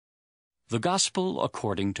The Gospel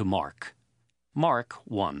according to Mark. Mark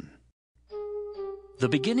 1. The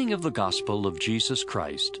beginning of the Gospel of Jesus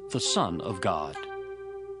Christ, the Son of God.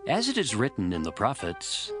 As it is written in the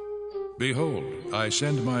prophets, Behold, I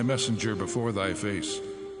send my messenger before thy face,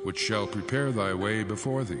 which shall prepare thy way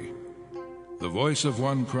before thee. The voice of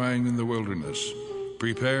one crying in the wilderness,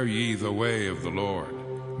 Prepare ye the way of the Lord,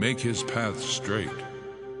 make his path straight.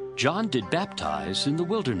 John did baptize in the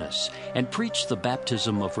wilderness, and preached the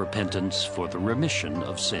baptism of repentance for the remission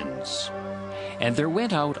of sins. And there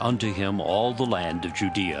went out unto him all the land of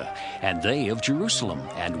Judea, and they of Jerusalem,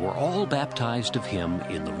 and were all baptized of him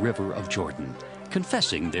in the river of Jordan,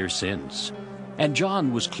 confessing their sins. And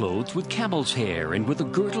John was clothed with camel's hair, and with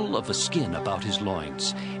a girdle of a skin about his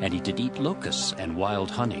loins, and he did eat locusts and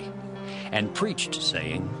wild honey, and preached,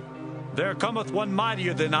 saying, There cometh one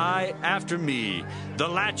mightier than I after me, the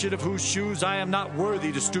latchet of whose shoes I am not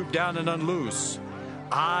worthy to stoop down and unloose.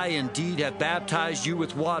 I indeed have baptized you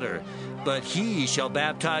with water, but he shall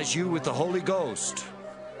baptize you with the Holy Ghost.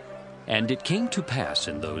 And it came to pass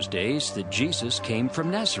in those days that Jesus came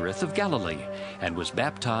from Nazareth of Galilee, and was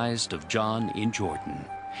baptized of John in Jordan.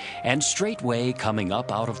 And straightway coming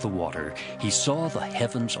up out of the water, he saw the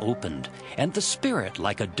heavens opened, and the Spirit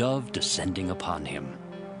like a dove descending upon him.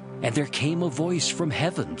 And there came a voice from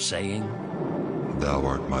heaven, saying, Thou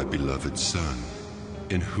art my beloved Son,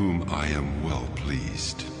 in whom I am well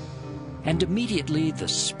pleased. And immediately the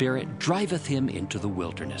Spirit driveth him into the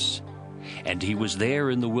wilderness. And he was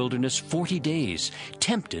there in the wilderness 40 days,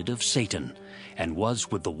 tempted of Satan, and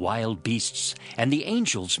was with the wild beasts, and the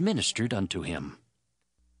angels ministered unto him.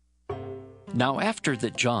 Now after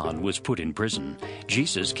that John was put in prison,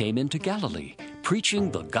 Jesus came into Galilee,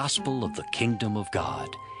 preaching the gospel of the kingdom of God,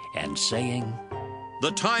 and saying,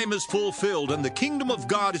 The time is fulfilled, and the kingdom of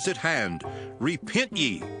God is at hand. Repent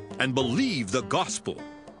ye, and believe the gospel.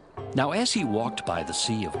 Now as he walked by the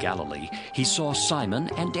sea of Galilee, he saw Simon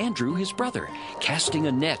and Andrew his brother, casting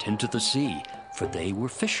a net into the sea, for they were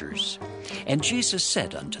fishers. And Jesus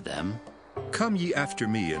said unto them, Come ye after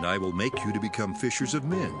me, and I will make you to become fishers of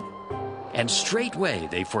men. And straightway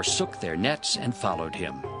they forsook their nets and followed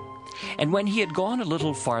him. And when he had gone a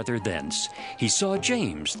little farther thence, he saw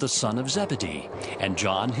James the son of Zebedee, and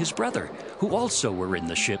John his brother, who also were in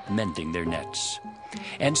the ship mending their nets.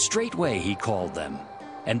 And straightway he called them.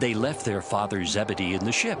 And they left their father Zebedee in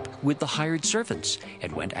the ship with the hired servants,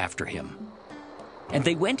 and went after him. And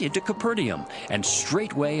they went into Capernaum, and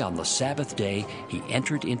straightway on the Sabbath day he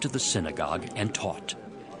entered into the synagogue and taught.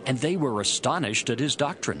 And they were astonished at his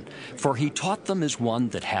doctrine, for he taught them as one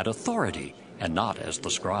that had authority, and not as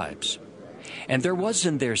the scribes. And there was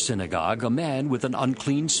in their synagogue a man with an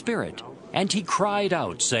unclean spirit, and he cried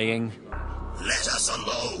out, saying, Let us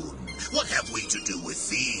alone. What have we to do with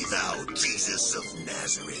thee, thou Jesus of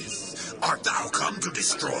Nazareth? Art thou come to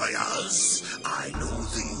destroy us? I know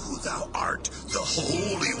thee who thou art, the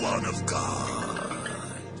Holy One of God.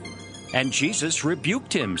 And Jesus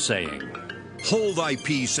rebuked him, saying, Hold thy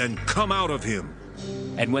peace, and come out of him.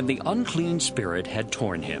 And when the unclean spirit had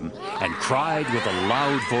torn him, and cried with a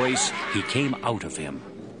loud voice, he came out of him.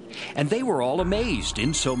 And they were all amazed,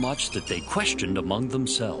 insomuch that they questioned among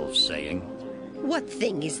themselves, saying, What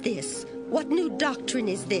thing is this? What new doctrine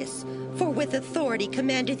is this? For with authority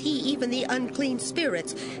commandeth he even the unclean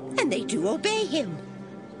spirits, and they do obey him.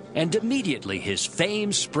 And immediately his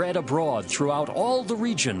fame spread abroad throughout all the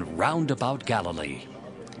region round about Galilee.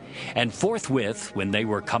 And forthwith, when they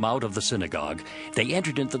were come out of the synagogue, they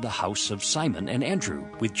entered into the house of Simon and Andrew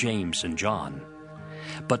with James and John.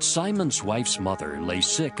 But Simon's wife's mother lay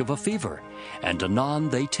sick of a fever, and anon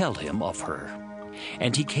they tell him of her.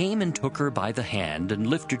 And he came and took her by the hand, and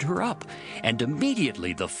lifted her up, and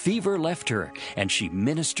immediately the fever left her, and she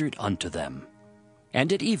ministered unto them.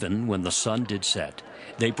 And at even, when the sun did set,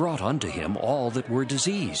 they brought unto him all that were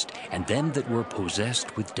diseased, and them that were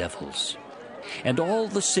possessed with devils. And all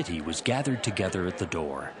the city was gathered together at the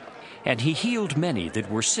door. And he healed many that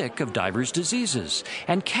were sick of divers diseases,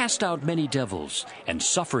 and cast out many devils, and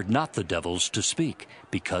suffered not the devils to speak,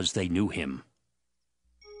 because they knew him.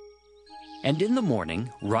 And in the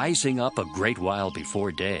morning, rising up a great while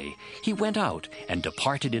before day, he went out, and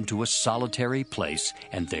departed into a solitary place,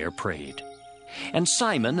 and there prayed. And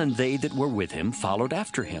Simon and they that were with him followed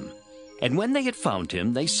after him. And when they had found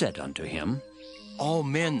him, they said unto him, All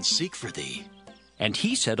men seek for thee. And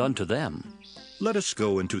he said unto them, Let us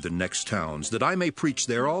go into the next towns, that I may preach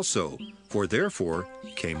there also, for therefore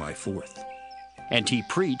came I forth. And he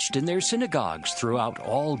preached in their synagogues throughout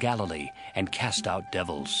all Galilee, and cast out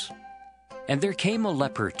devils. And there came a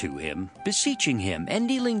leper to him, beseeching him, and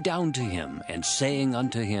kneeling down to him, and saying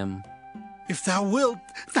unto him, If thou wilt,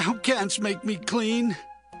 thou canst make me clean.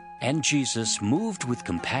 And Jesus, moved with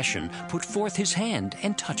compassion, put forth his hand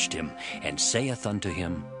and touched him, and saith unto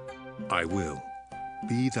him, I will.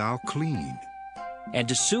 Be thou clean.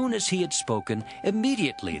 And as soon as he had spoken,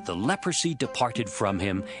 immediately the leprosy departed from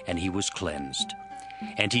him, and he was cleansed.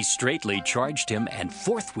 And he straitly charged him, and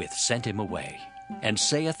forthwith sent him away, and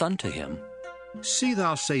saith unto him, See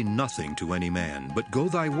thou say nothing to any man, but go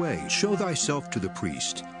thy way, show thyself to the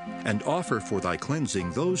priest, and offer for thy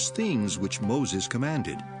cleansing those things which Moses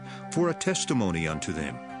commanded, for a testimony unto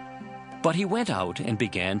them. But he went out and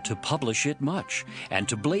began to publish it much, and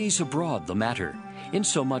to blaze abroad the matter,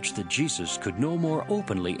 insomuch that Jesus could no more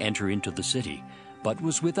openly enter into the city, but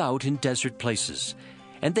was without in desert places.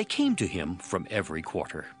 And they came to him from every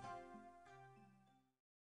quarter.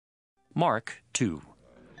 Mark 2.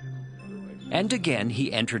 And again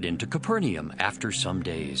he entered into Capernaum after some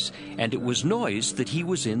days, and it was noised that he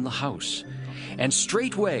was in the house. And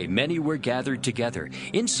straightway many were gathered together,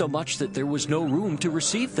 insomuch that there was no room to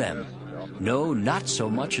receive them, no, not so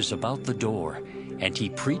much as about the door. And he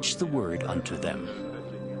preached the word unto them.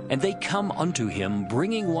 And they come unto him,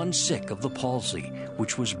 bringing one sick of the palsy,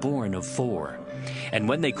 which was born of 4. And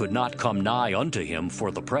when they could not come nigh unto him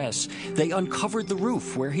for the press, they uncovered the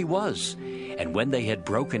roof where he was. And when they had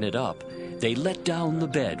broken it up, they let down the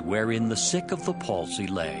bed wherein the sick of the palsy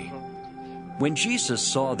lay. When Jesus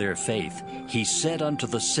saw their faith, he said unto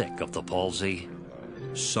the sick of the palsy,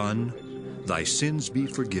 Son, thy sins be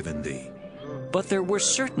forgiven thee. But there were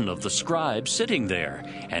certain of the scribes sitting there,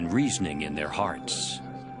 and reasoning in their hearts,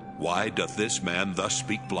 Why doth this man thus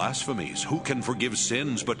speak blasphemies? Who can forgive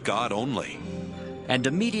sins but God only? And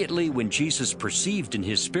immediately when Jesus perceived in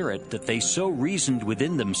his spirit that they so reasoned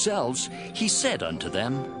within themselves, he said unto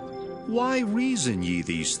them, Why reason ye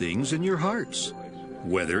these things in your hearts?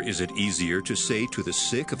 Whether is it easier to say to the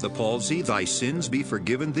sick of the palsy, Thy sins be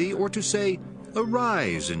forgiven thee, or to say,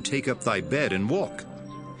 Arise and take up thy bed and walk?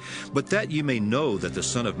 But that ye may know that the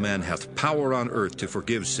Son of Man hath power on earth to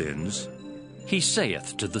forgive sins, he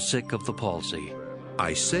saith to the sick of the palsy,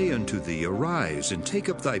 I say unto thee, Arise and take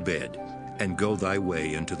up thy bed, and go thy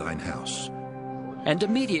way into thine house. And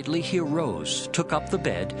immediately he arose, took up the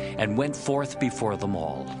bed, and went forth before them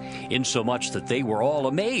all, insomuch that they were all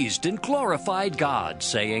amazed and glorified God,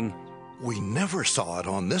 saying, We never saw it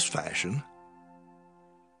on this fashion.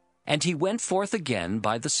 And he went forth again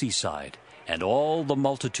by the seaside, and all the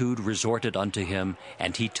multitude resorted unto him,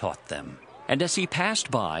 and he taught them. And as he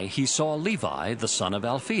passed by, he saw Levi, the son of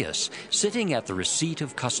Alphaeus, sitting at the receipt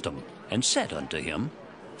of custom, and said unto him,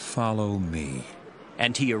 Follow me.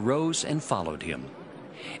 And he arose and followed him.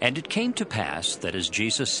 And it came to pass that as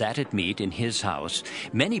Jesus sat at meat in his house,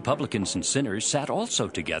 many publicans and sinners sat also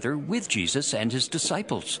together with Jesus and his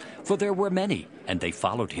disciples, for there were many, and they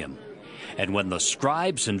followed him. And when the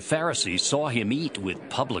scribes and Pharisees saw him eat with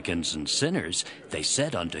publicans and sinners, they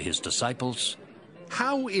said unto his disciples,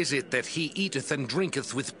 How is it that he eateth and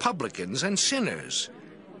drinketh with publicans and sinners?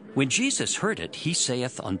 When Jesus heard it, he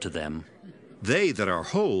saith unto them, They that are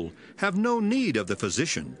whole have no need of the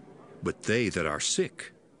physician, but they that are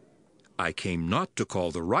sick. I came not to call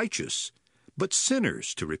the righteous, but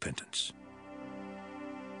sinners to repentance.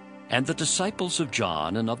 And the disciples of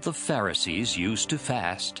John and of the Pharisees used to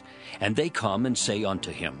fast, and they come and say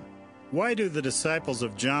unto him, Why do the disciples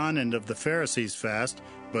of John and of the Pharisees fast,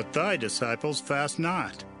 but thy disciples fast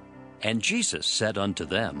not? And Jesus said unto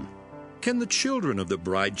them, Can the children of the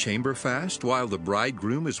bride chamber fast while the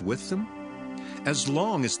bridegroom is with them? As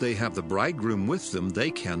long as they have the bridegroom with them,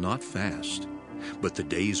 they cannot fast. But the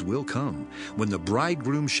days will come, when the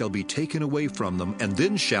bridegroom shall be taken away from them, and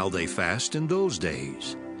then shall they fast in those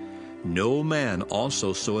days. No man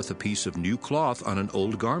also seweth a piece of new cloth on an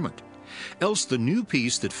old garment, else the new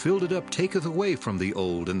piece that filled it up taketh away from the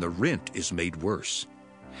old, and the rent is made worse.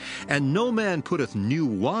 And no man putteth new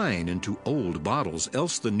wine into old bottles,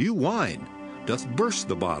 else the new wine doth burst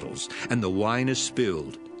the bottles, and the wine is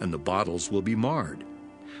spilled, and the bottles will be marred.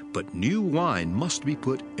 But new wine must be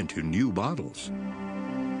put into new bottles.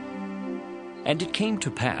 And it came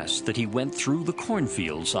to pass that he went through the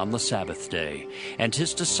cornfields on the Sabbath day, and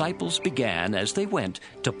his disciples began, as they went,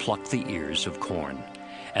 to pluck the ears of corn.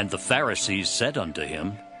 And the Pharisees said unto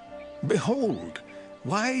him, Behold,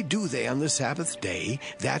 why do they on the Sabbath day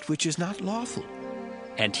that which is not lawful?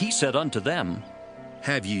 And he said unto them,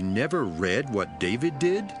 Have ye never read what David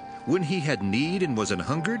did, when he had need and was an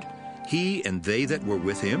hungered, he and they that were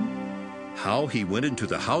with him? How he went into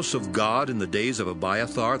the house of God in the days of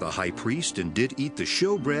Abiathar the high priest, and did eat the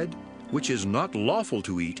showbread, which is not lawful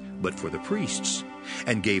to eat, but for the priests,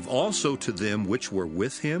 and gave also to them which were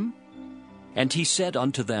with him? And he said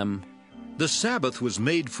unto them, The Sabbath was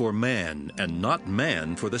made for man, and not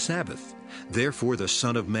man for the Sabbath. Therefore the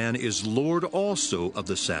Son of Man is Lord also of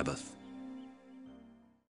the Sabbath.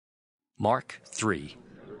 Mark 3.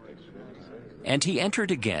 And he entered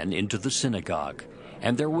again into the synagogue,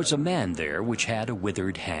 and there was a man there which had a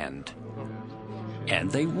withered hand. And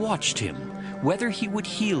they watched him, whether he would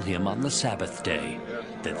heal him on the Sabbath day,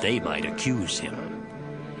 that they might accuse him.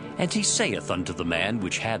 And he saith unto the man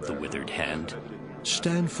which had the withered hand,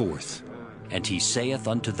 Stand forth. And he saith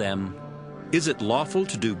unto them, Is it lawful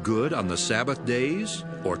to do good on the Sabbath days,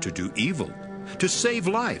 or to do evil, to save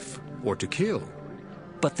life, or to kill?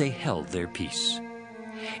 But they held their peace.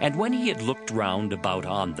 And when he had looked round about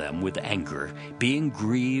on them with anger, being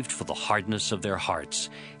grieved for the hardness of their hearts,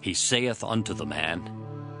 he saith unto the man,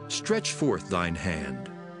 Stretch forth thine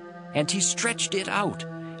hand. And he stretched it out,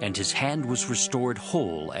 and his hand was restored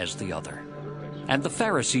whole as the other. And the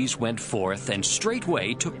Pharisees went forth, and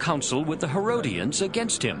straightway took counsel with the Herodians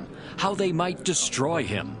against him, how they might destroy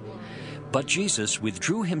him. But Jesus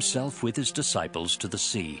withdrew himself with his disciples to the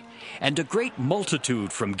sea. And a great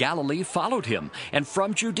multitude from Galilee followed him, and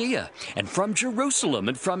from Judea, and from Jerusalem,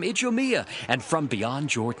 and from Idumea, and from beyond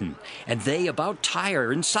Jordan, and they about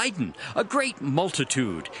Tyre and Sidon, a great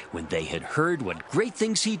multitude, when they had heard what great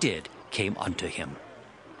things he did, came unto him.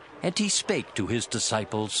 And he spake to his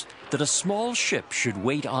disciples that a small ship should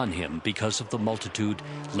wait on him because of the multitude,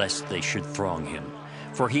 lest they should throng him.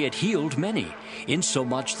 For he had healed many,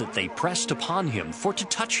 insomuch that they pressed upon him for to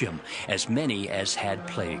touch him, as many as had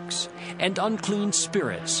plagues. And unclean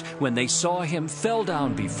spirits, when they saw him, fell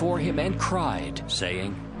down before him and cried,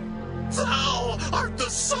 saying, Thou art the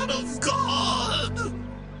Son of God!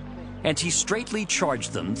 And he straitly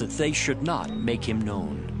charged them that they should not make him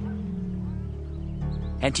known.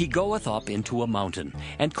 And he goeth up into a mountain,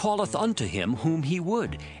 and calleth unto him whom he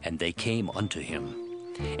would, and they came unto him.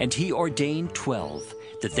 And he ordained 12,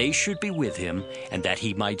 that they should be with him, and that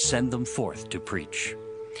he might send them forth to preach,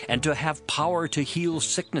 and to have power to heal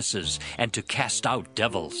sicknesses, and to cast out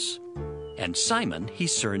devils. And Simon he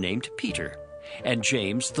surnamed Peter, and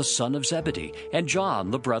James the son of Zebedee, and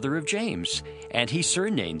John the brother of James, and he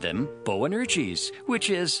surnamed them Boanerges,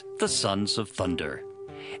 which is the sons of thunder.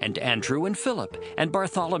 And Andrew and Philip, and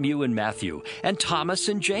Bartholomew and Matthew, and Thomas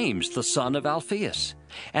and James the son of Alphaeus,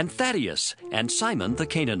 and Thaddeus, and Simon the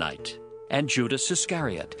Canaanite, and Judas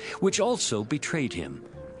Iscariot, which also betrayed him.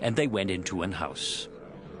 And they went into an house.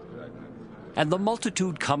 And the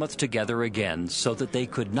multitude cometh together again, so that they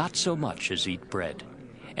could not so much as eat bread.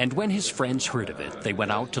 And when his friends heard of it, they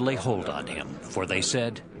went out to lay hold on him, for they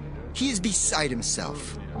said, He is beside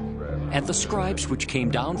himself. And the scribes which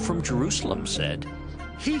came down from Jerusalem said,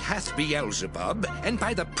 He hath Beelzebub, and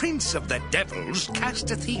by the prince of the devils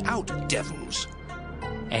casteth he out devils.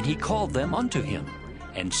 And he called them unto him,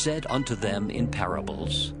 and said unto them in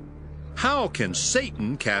parables, How can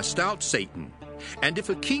Satan cast out Satan? And if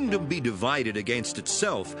a kingdom be divided against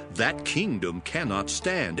itself, that kingdom cannot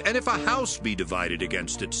stand. And if a house be divided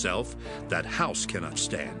against itself, that house cannot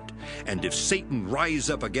stand. And if Satan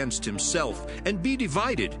rise up against himself, and be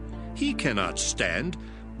divided, he cannot stand,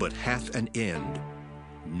 but hath an end.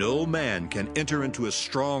 No man can enter into a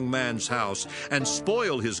strong man's house and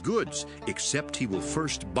spoil his goods, except he will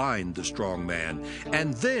first bind the strong man,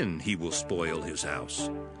 and then he will spoil his house.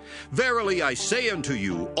 Verily I say unto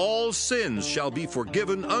you, all sins shall be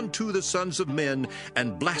forgiven unto the sons of men,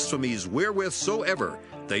 and blasphemies wherewith soever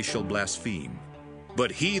they shall blaspheme.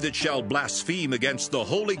 But he that shall blaspheme against the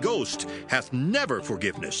Holy Ghost hath never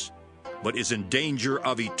forgiveness, but is in danger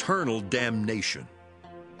of eternal damnation.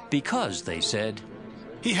 Because they said,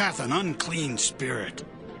 He hath an unclean spirit.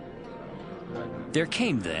 There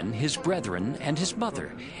came then his brethren and his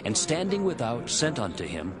mother, and standing without sent unto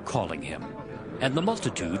him, calling him. And the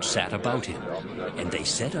multitude sat about him. And they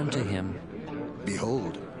said unto him,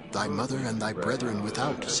 Behold, thy mother and thy brethren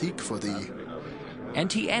without seek for thee.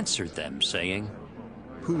 And he answered them, saying,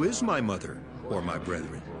 Who is my mother or my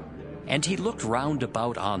brethren? And he looked round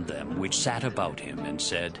about on them which sat about him, and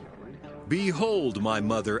said, Behold my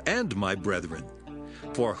mother and my brethren.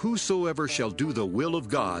 For whosoever shall do the will of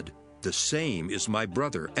God, the same is my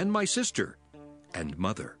brother and my sister and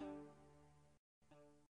mother.